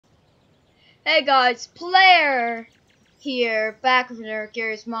Hey guys, Player here, back with another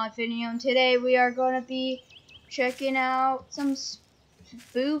Garry's Mod video, and today we are going to be checking out some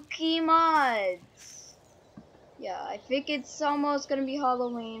spooky mods. Yeah, I think it's almost going to be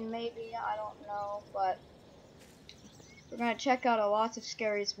Halloween, maybe, I don't know, but we're going to check out a lot of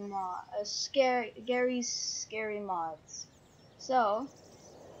Garry's scary mods. So,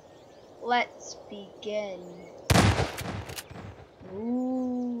 let's begin.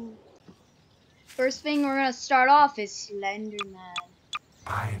 Ooh. First thing we're gonna start off is Slenderman.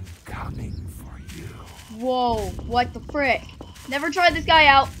 I'm coming for you. Whoa, what the frick? Never tried this guy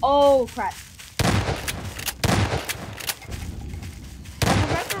out. Oh crap. I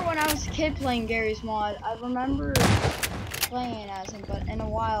remember when I was a kid playing Garry's Mod, I remember playing as him, but in a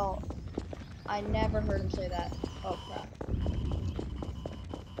while, I never heard him say that. Oh crap.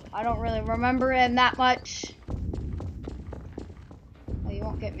 I don't really remember him that much. Oh, you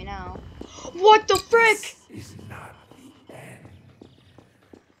won't get me now. What the frick? This is not the end.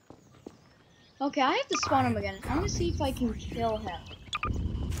 Okay, I have to spawn him again. I'm gonna see if I can kill him.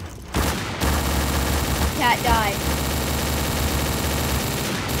 Cat died.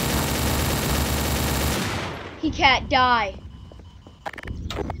 He can't die.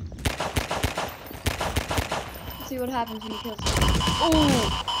 Let's see what happens when he kills him.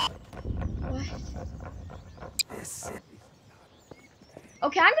 Oh! What?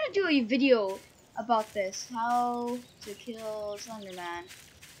 Okay, I'm gonna do a video about this. How to kill Slenderman.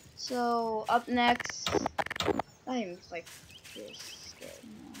 So, up next... I even like feel scared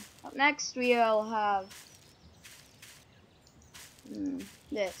now. Up next, we'll have...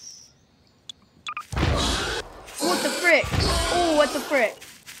 this. What the frick? Oh, what the frick?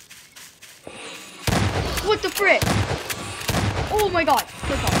 What the frick? Oh my god!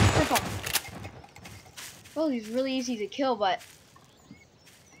 Frick off, frick off. Well, he's really easy to kill, but...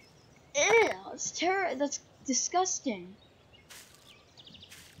 Ew, that's disgusting.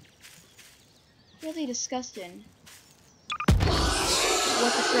 Really disgusting.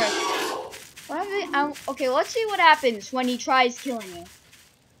 What the frick? What happened? Okay, let's see what happens when he tries killing you.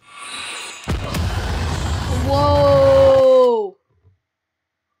 Whoa!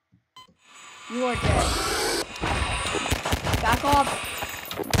 You are dead. Back off.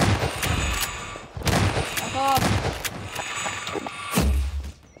 Back off.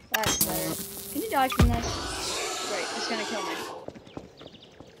 That's better. Can you dodge from this? Great, it's gonna kill me.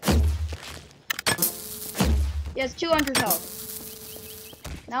 He has 200 health.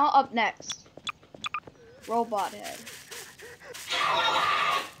 Now up next. Robot head.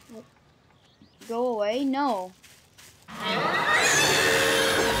 Go away? No.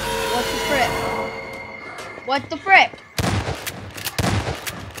 What the frick? What the frick?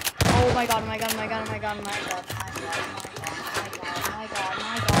 Oh my god, oh my god, oh my god, oh my god, oh my god, oh my god, oh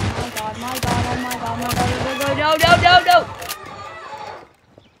my god, oh my god, oh my god, oh my god, oh my god, oh my god, no, no, no, no!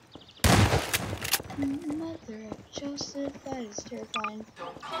 Mother of Joseph, that is terrifying.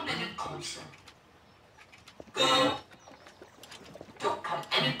 Don't come any closer. Go. Don't come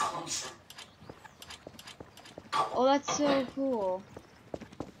any closer. Oh, that's so cool.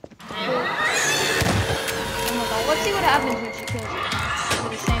 Oh my god, let's see what happens when she kills you. Is it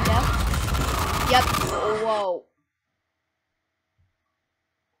the same death? Yep. Whoa.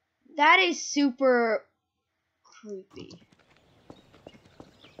 That is super creepy.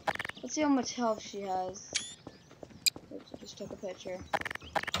 Let's see how much health she has. Oops, I just took a picture.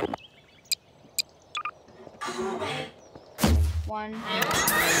 1, 2.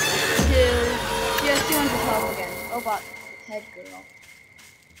 She has 200 health again. Robot head girl.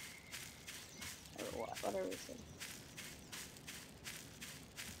 Or whatever it is.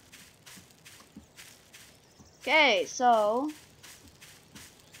 Okay, so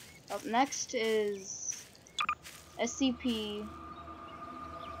up next is SCP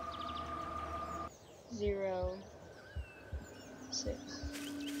 06.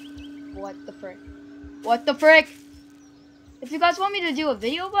 What the frick? What the frick? If you guys want me to do a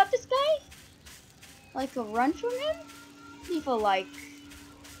video about this guy, like a run from him, leave a like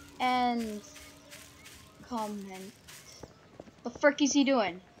and comment. The frick is he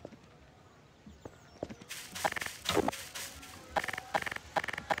doing?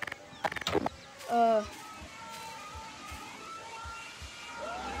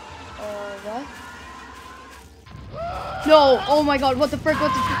 What? No! Oh my god, what the frick,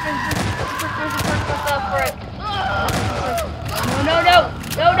 what the frick, what the frick, what the frick, what the frick? No, no, no!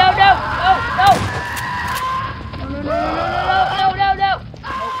 No, no, no! No, no! No, no, no, no, no, no, no, no!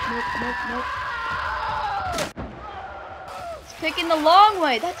 Nope, nope, nope, nope. It's picking the long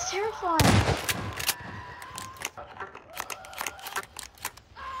way, that's terrifying.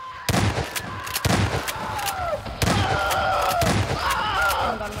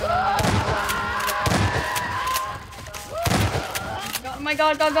 my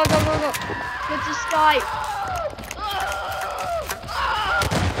god, go, go, go, go, go. Get this guy.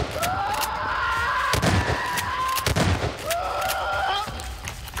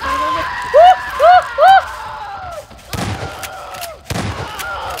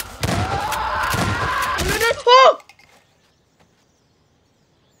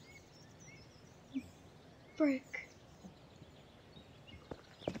 Frick.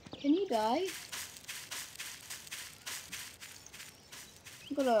 Can you die?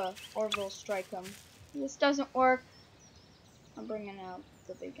 I'm gonna orbital strike him. If this doesn't work, I'm bringing out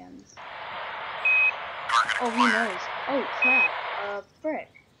the big ends. Oh, he knows. Oh, crap.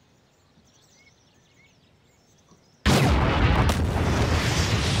 Frick. Let's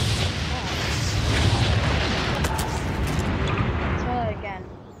try that again.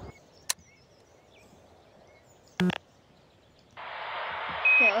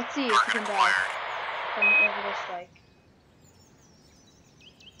 Okay, let's see if we can die from the orbital strike.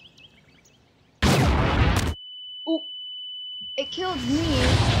 Oh, it killed me.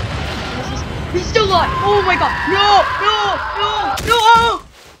 He's still alive. Oh my god. No, no, no, no.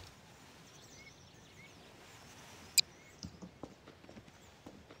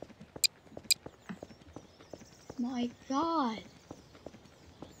 My god.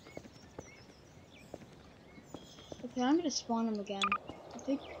 Okay, I'm gonna spawn him again. I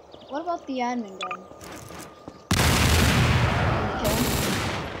think. What about the admin gun? Okay.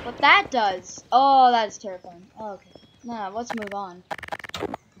 What that does? Oh, that is terrifying. Oh, okay. Nah, let's move on.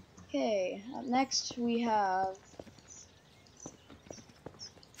 Okay, up next we have.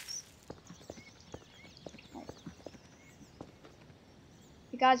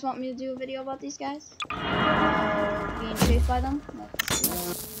 You guys want me to do a video about these guys? Being chased by them? No.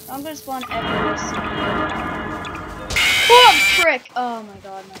 I'm gonna spawn every single. Oh, frick! Oh my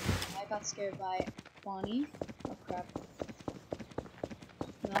god, no. I got scared by Bonnie. Oh crap.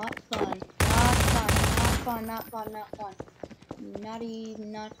 Not fun. Not fun. Not fun. Not fun. Not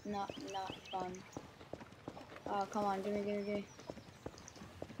fun. Not fun. Oh, come on. Give me. Give me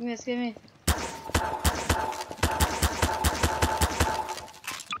this. Give me.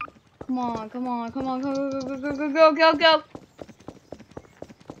 Come on. Come on. Come on. Go, go, go, go, go, go, go, go.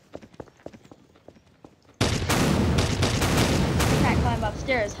 Climb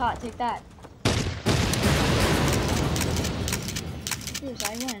upstairs, hot, take that. Here's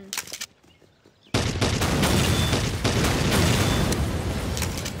I win.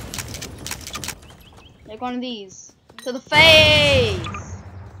 Take one of these. To the face!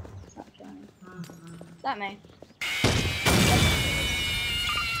 Stop killing me. That may.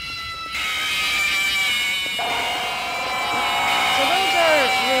 So those are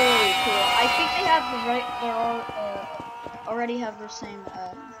really cool. I think they have the right, they're all, already have the same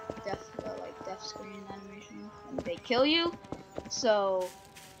death screen animation, and they kill you. So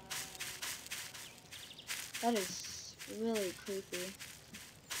that is really creepy.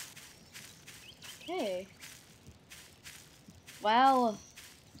 Okay. Well.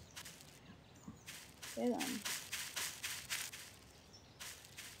 Okay then.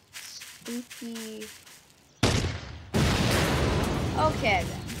 Spooky. Okay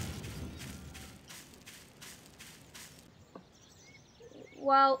then.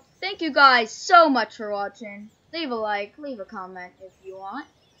 Well, thank you guys so much for watching. Leave a like, leave a comment if you want.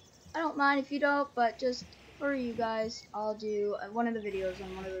 I don't mind if you don't, but just for you guys, I'll do one of the videos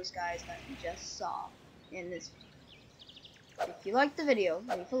on one of those guys that you just saw in this video. If you liked the video,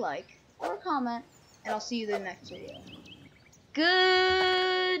 leave a like or a comment, and I'll see you in the next video.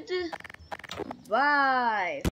 Goodbye.